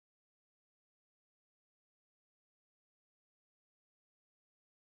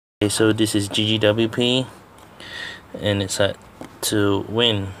Okay, so this is GGWP, and it's had to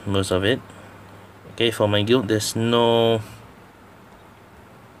win most of it. Okay, for my guild, there's no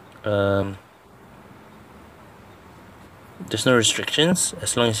restrictions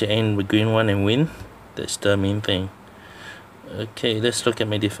as long as you aim the green one and win. That's the main thing. Okay, let's look at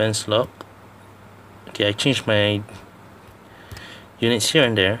my defense log. Okay, I changed my units here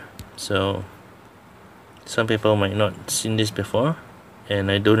and there, so some people might not seen this before.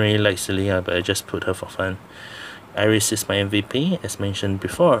 And I don't really like Celia, but I just put her for fun. Iris is my MVP, as mentioned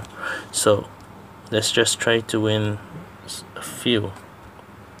before. So let's just try to win a few.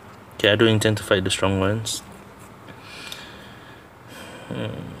 Okay, I don't intend to fight the strong ones.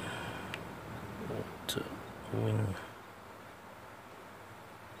 To win.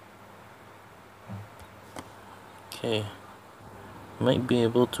 Okay, might be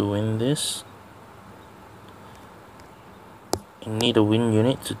able to win this. I need a win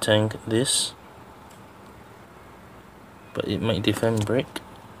unit to tank this, but it might defend break,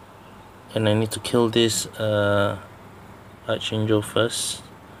 and I need to kill this Archangel first,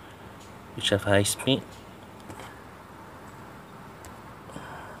 which have high speed.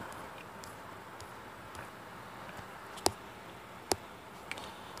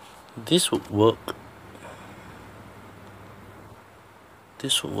 This would work.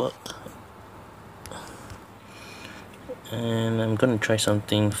 This will work. And I'm gonna try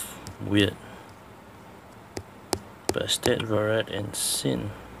something weird. Bastet, Verad, and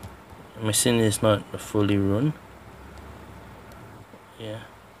Sin. My Sin is not fully rune. Yeah.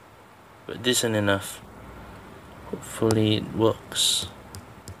 But this isn't enough. Hopefully it works.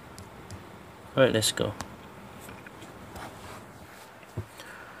 Alright, let's go.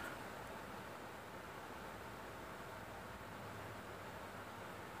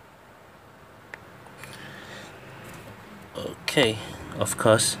 Okay, of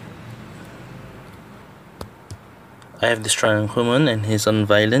course. I have destroyed on Khmun and he's on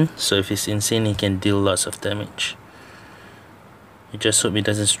violent, so if he's insane he can deal lots of damage. You just hope he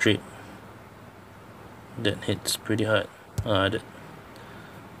doesn't strip. That hits pretty hard.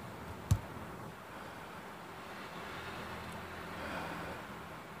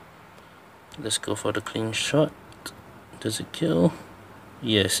 Let's go for the clean shot. Does it kill?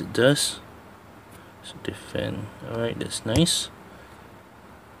 Yes, it does. So defend. Alright, that's nice.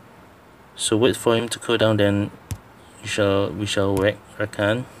 So wait for him to cool down, then we shall whack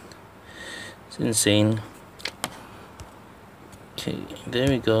Rakan. It's insane. Okay, there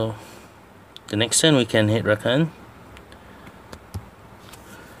we go. The next turn we can hit Rakan,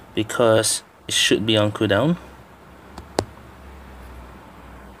 because it should be on cooldown.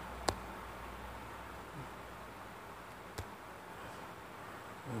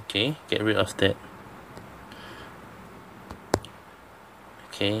 Okay, get rid of that.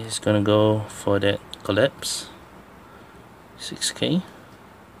 Okay, he's gonna go for that collapse. 6k.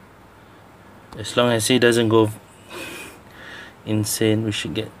 As long as he doesn't go insane, we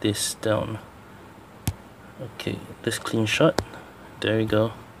should get this down. Okay, let's clean shot. There we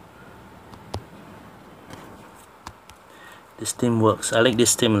go. This team works. I like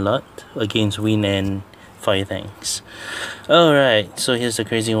this team a lot against Win and Fire Tanks. Alright, so here's the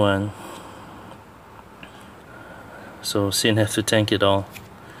crazy one. So Sin has to tank it all.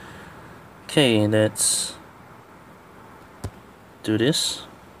 Okay, let's do this.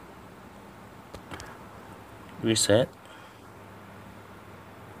 Reset.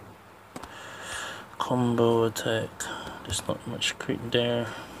 Combo attack. There's not much crit there.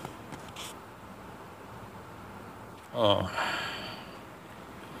 Oh.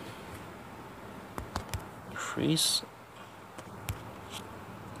 Freeze.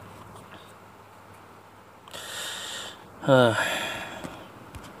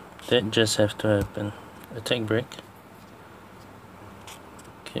 That just have to happen. Attack break.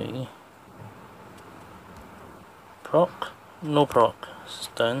 Okay. Proc? No proc.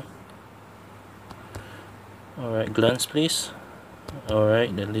 Stun. Alright, glance please.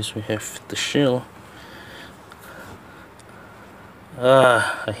 Alright, at least we have the shield.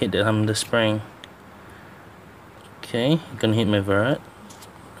 I hit that the spring. Okay, gonna hit my Verad.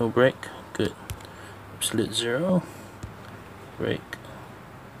 No break. Good. Absolute 0. Break.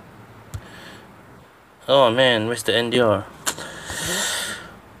 Oh man, where's the NDR?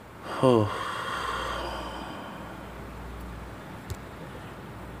 Oh.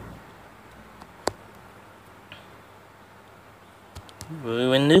 Will we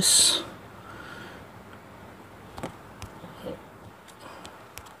win this?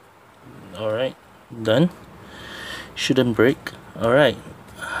 Alright, done. Shouldn't break. Alright.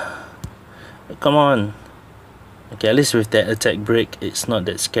 Come on. Okay, at least with that attack break, it's not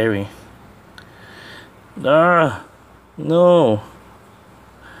that scary. Ah! No!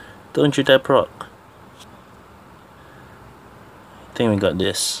 Don't you dare proc. I think we got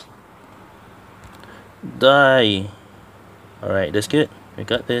this. Die! Alright, that's good. We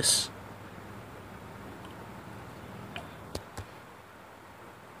got this.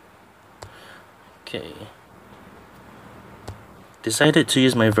 Okay. Decided to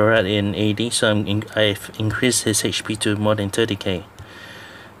use my Verad in AD, so I've increased his HP to more than 30k.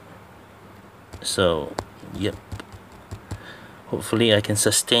 So, yep. Hopefully I can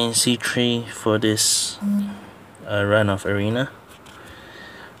sustain C3 for this run of arena.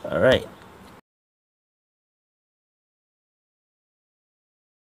 Alright.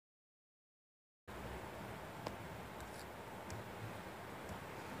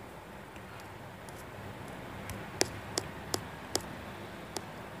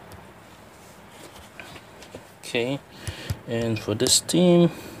 Okay, and for this team,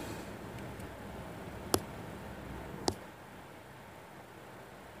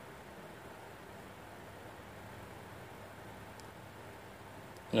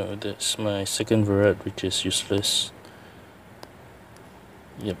 no, that's my second Verad, which is useless.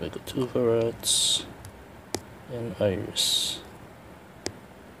 Yep, I got 2 Verads and Iris.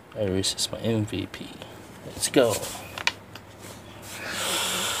 Iris is my MVP. Let's go.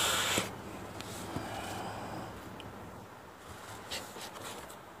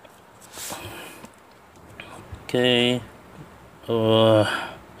 Okay.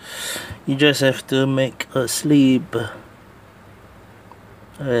 You just have to make a sleep.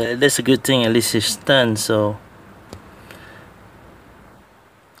 That's a good thing, at least he's stunned, so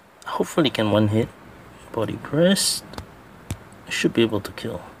hopefully can one hit. Body pressed. Should be able to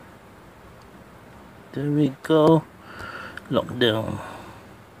kill. There we go. Lockdown.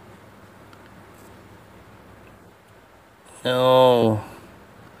 No.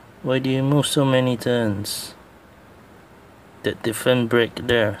 Why do you move so many turns? That defend break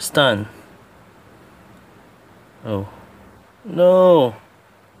there. Stun. Oh. No!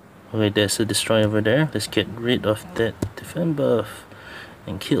 Okay, there's a destroy over there. Let's get rid of that defend buff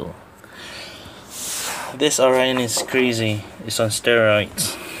and kill. This Orion is crazy. It's on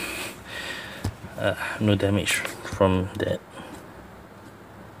steroids. No damage from that.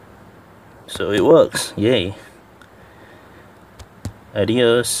 So it works. Yay.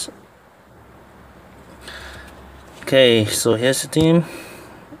 Adios. Okay, so here's the team.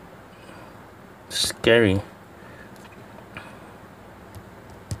 Scary.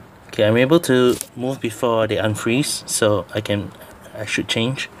 Okay, I'm able to move before they unfreeze, so I should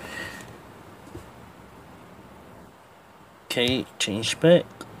change. Okay, change back.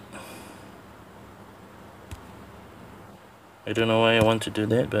 I don't know why I want to do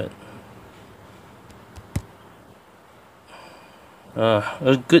that, but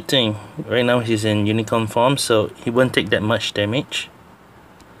a good thing. Right now he's in unicorn form, so he won't take that much damage.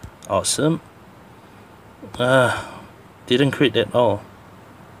 Awesome. Didn't crit at all.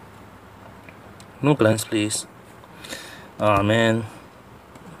 No glance, please. Aw, man.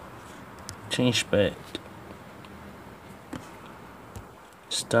 Change back.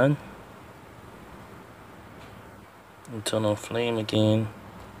 Stun. Internal flame again.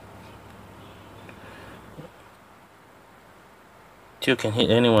 Tio can hit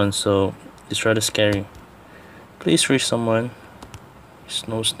anyone, so it's rather scary. Please freeze someone.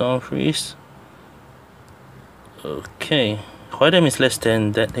 Snowstorm freeze. Okay. Huadam is less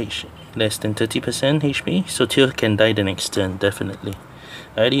than 30% HP, so Tio can die the next turn, definitely.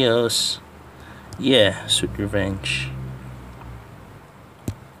 Adios. Yeah, sweet revenge.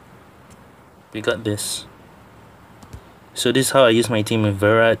 We got this. So this is how I use my team with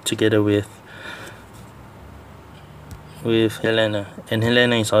Verad together with Helena, and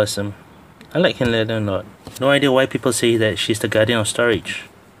Helena is awesome. I like Helena a lot. No idea why people say that she's the guardian of storage.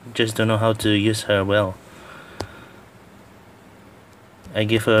 Just don't know how to use her well. I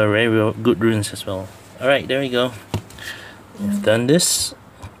give her very good runes as well. Alright, there we go. We've done this.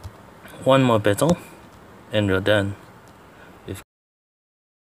 One more battle and we're done.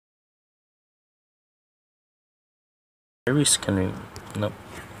 Iris can we... Nope.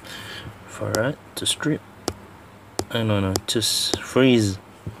 Verad to strip. No, just freeze.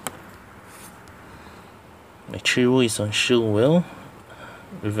 My Chiru is on shield will.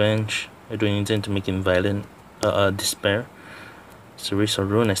 Revenge. I don't intend to make him violent. Despair. It's a risk or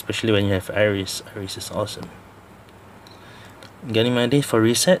rune, especially when you have Iris. Iris is awesome. Ganymede for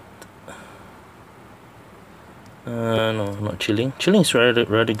reset. No, not chilling. Chilling is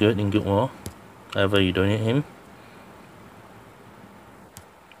rather good in Guild War. However, you don't need him.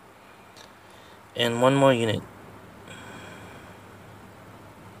 And one more unit.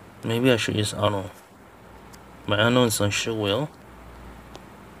 Maybe I should use Arnold. My Arnold is on sure will.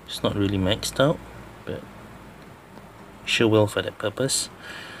 It's not really maxed out, but sure will for that purpose.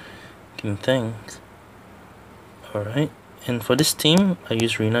 Can tank. Alright, and for this team, I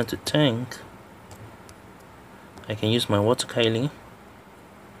use Rena to tank. I can use my Water Kylie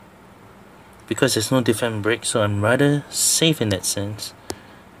because there's no defense break, so I'm rather safe in that sense.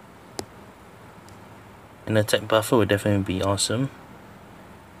 An attack buffer would definitely be awesome.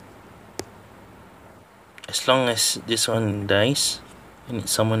 As long as this one dies, I need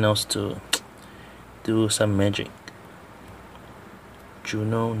someone else to do some magic.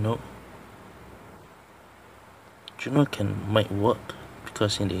 Juno, no. Juno might work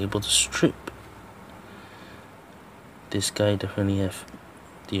because he'll be able to strip. This guy definitely have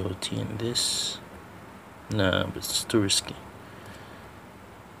DOT in this. Nah, but it's too risky.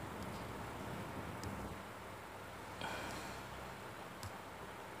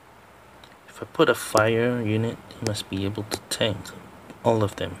 If I put a fire unit, he must be able to tank all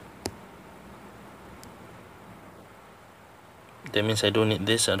of them. That means I don't need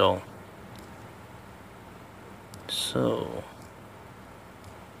this at all. So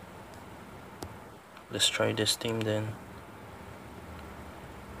let's try this team then.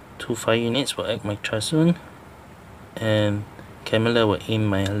 2 fire units will act my Chasun, and Camilla will aim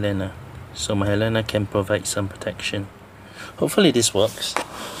my Helena, so my Helena can provide some protection. Hopefully this works.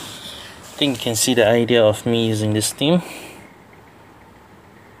 I think you can see the idea of me using this team.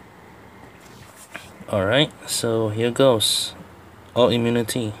 Alright, so here goes. All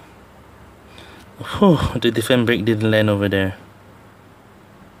immunity. Whew, the defense break didn't land over there.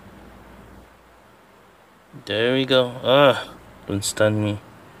 There we go. Don't stun me.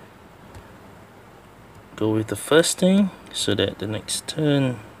 Go with the first thing so that the next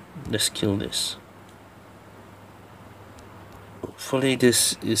turn, let's kill this. Hopefully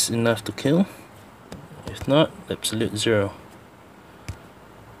this is enough to kill. If not, absolute 0.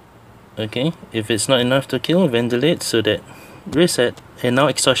 Okay, if it's not enough to kill, ventilate so that reset. And now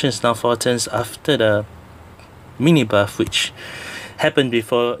extortion is now 4 turns after the mini buff, which happened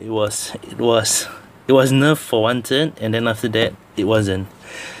before. It was nerfed for 1 turn, and then after that it wasn't.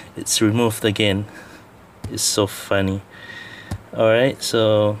 It's removed again. It's so funny. Alright,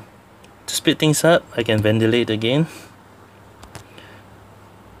 so to speed things up, I can ventilate again.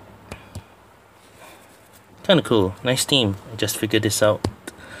 Kinda cool. Nice team. I just figured this out.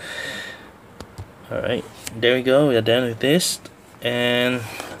 Alright, there we go. We're done with this. And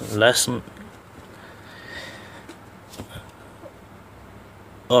last.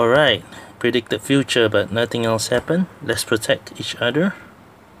 Alright, predicted future, but nothing else happened. Let's protect each other.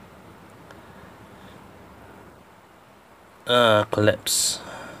 Collapse.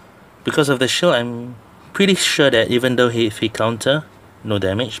 Because of the shield, I'm pretty sure that even though if he counter, no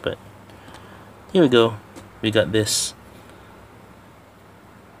damage, but here we go. We got this.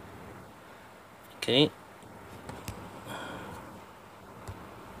 Okay.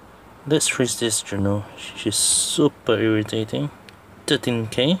 Let's freeze this Juno. She's super irritating.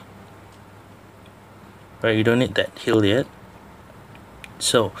 13k. Right, you don't need that heal yet.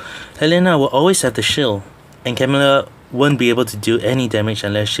 So, Helena will always have the shield, and Camilla won't be able to do any damage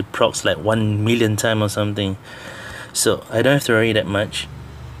unless she procs like 1 million times or something. So, I don't have to worry that much.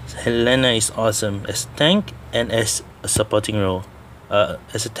 Helena is awesome as tank and as a supporting role.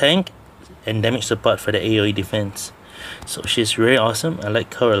 As a tank and damage support for the AoE defense. So she's really awesome. I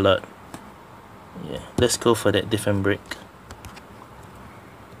like her a lot. Yeah, let's go for that defense break.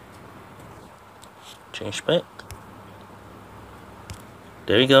 Change back.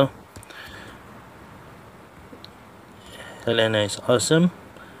 There we go. Helena is awesome.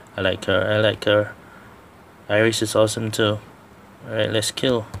 I like her. Iris is awesome too. Alright, let's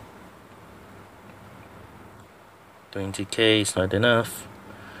kill. 20k is not enough.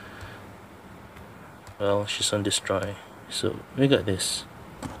 Well, she's on destroy, so we got this.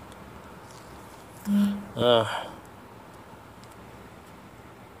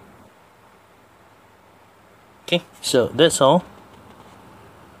 Okay, so that's all.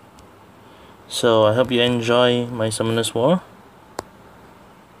 So I hope you enjoy my Summoner's War.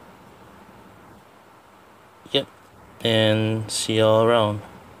 Yep, and see you all around.